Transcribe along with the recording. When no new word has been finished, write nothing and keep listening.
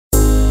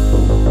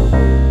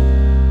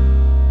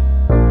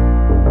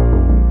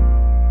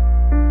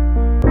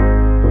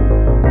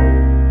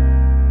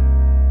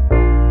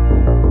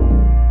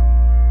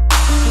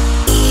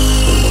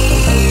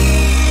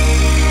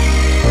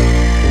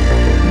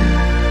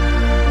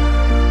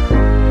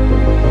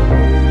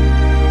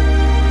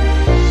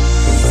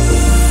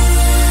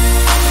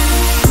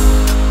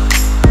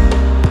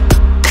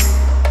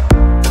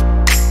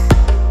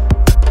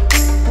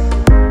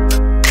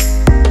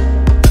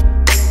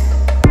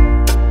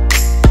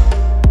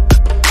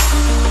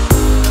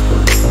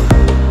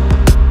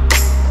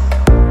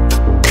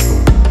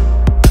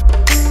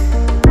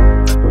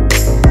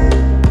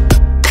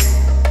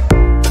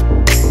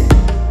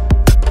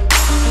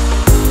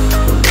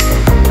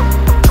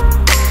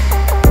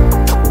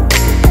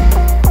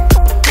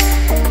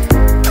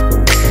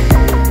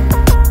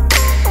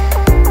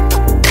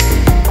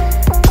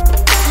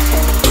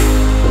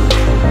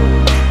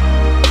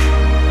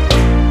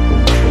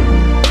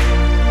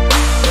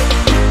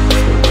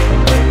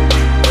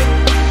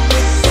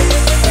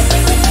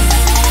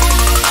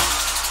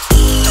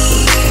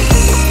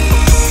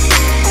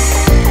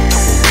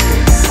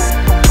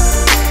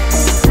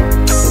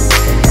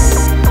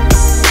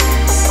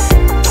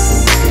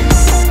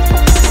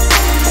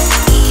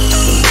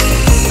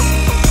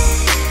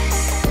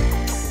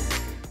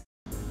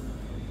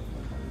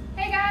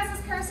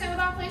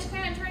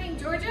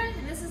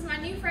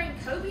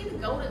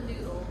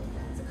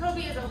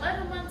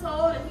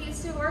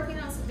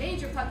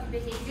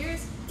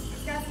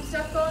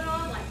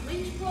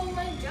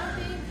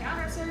jumping,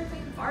 counter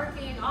surfing,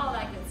 barking, all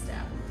that good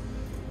stuff.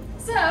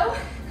 So,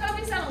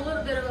 Kobe's done a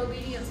little bit of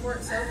obedience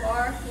work so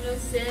far. You know,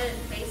 sit,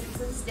 basics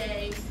of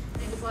stay,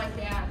 things like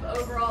that. But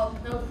overall,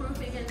 no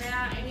proofing in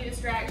that, any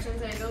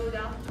distractions that go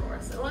down the door.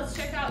 So let's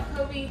check out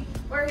Kobe,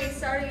 where he's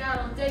starting out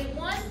on day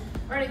 1.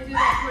 We're going to do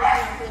that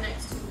curriculum for the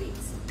next 2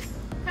 weeks.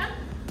 Come.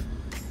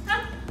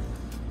 Come.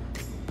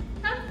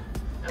 Come.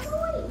 Come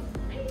away.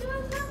 How you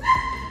doing? Come.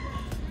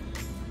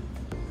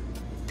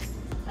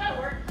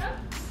 That'll work. Come.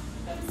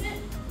 Kobe, sit.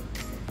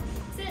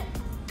 Sit.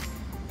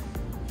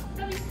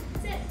 Kobe, sit.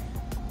 Sit.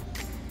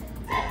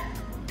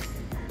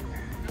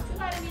 Don't you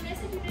lie to me. I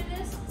said you did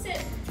this. Sit.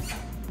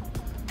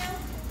 Down.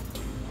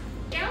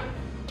 Down.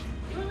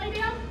 You want to lay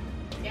down?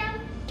 Down.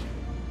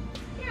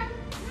 Down.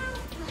 No.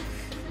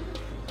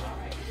 All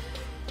right.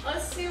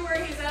 Let's see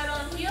where he's at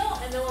on heel,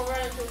 and then we'll run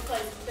into his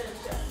place to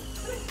finish up.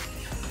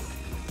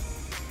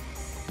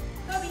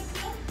 Kobe,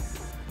 heel.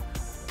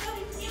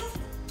 Kobe, heel.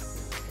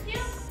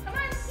 Heel. Come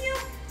on, heel.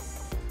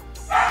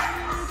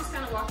 Just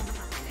kind of walking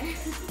behind there.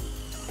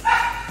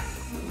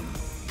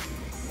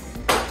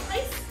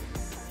 Place.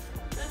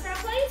 Gonna try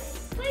place?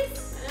 Place.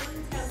 And then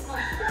he's kind of small.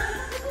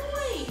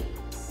 Wait.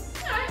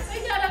 Alright, so he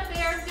got up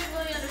there, didn't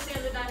really understand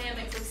the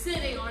dynamics of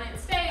sitting on it and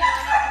staying on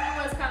it, and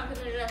he was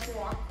confident enough to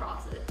walk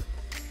across it.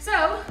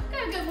 So,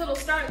 got a good little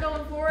start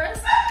going for us.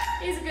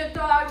 He's a good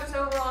dog, just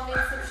overall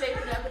needs some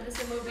shaping up into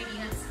some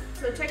obedience.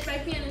 So check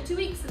back in 2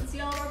 weeks and see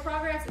all of our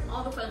progress and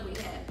all the fun we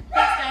had.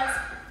 Thanks, guys.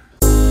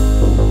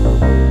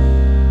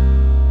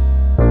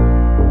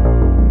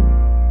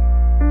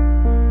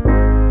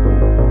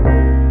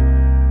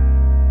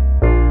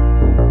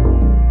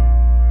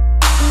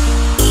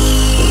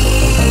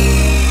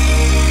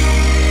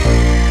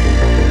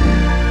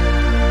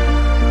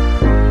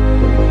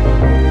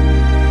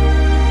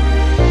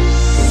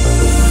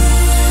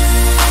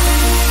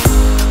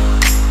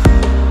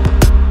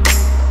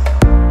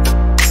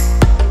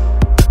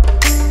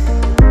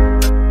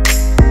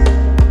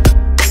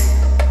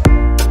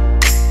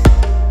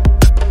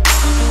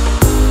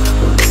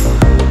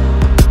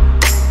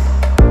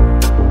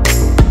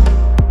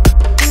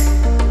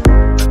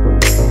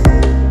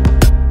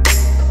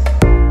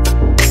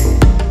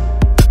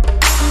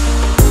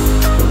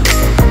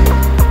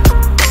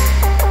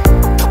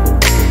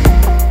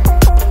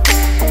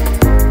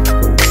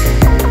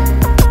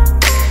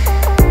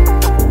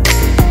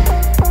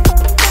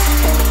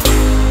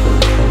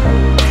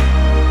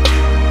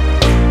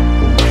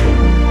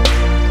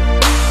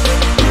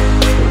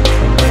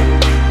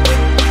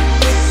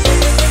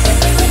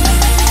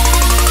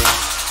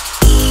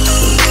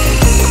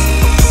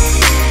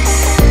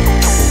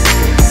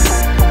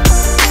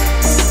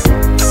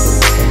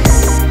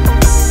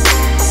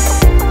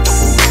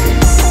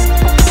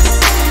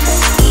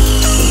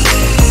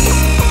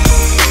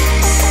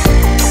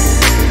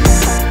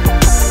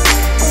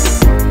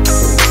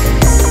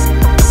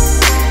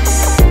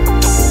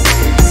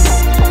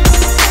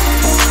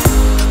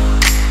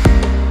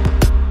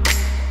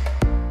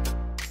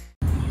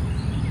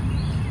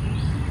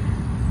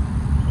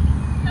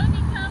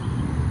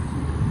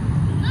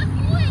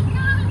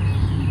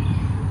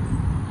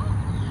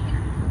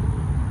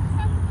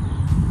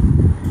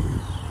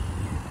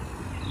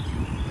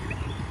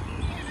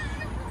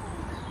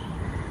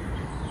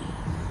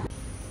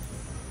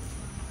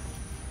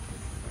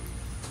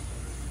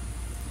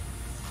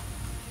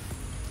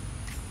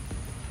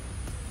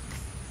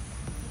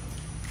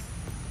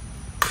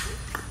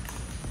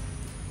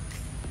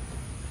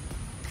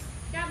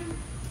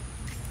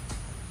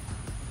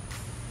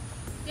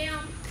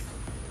 Down.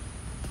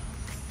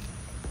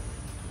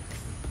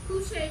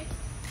 Couché.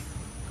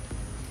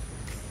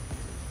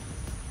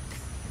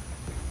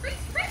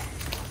 Freeze, freeze.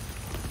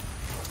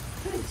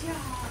 Good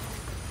job.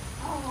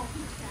 Oh,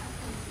 good job.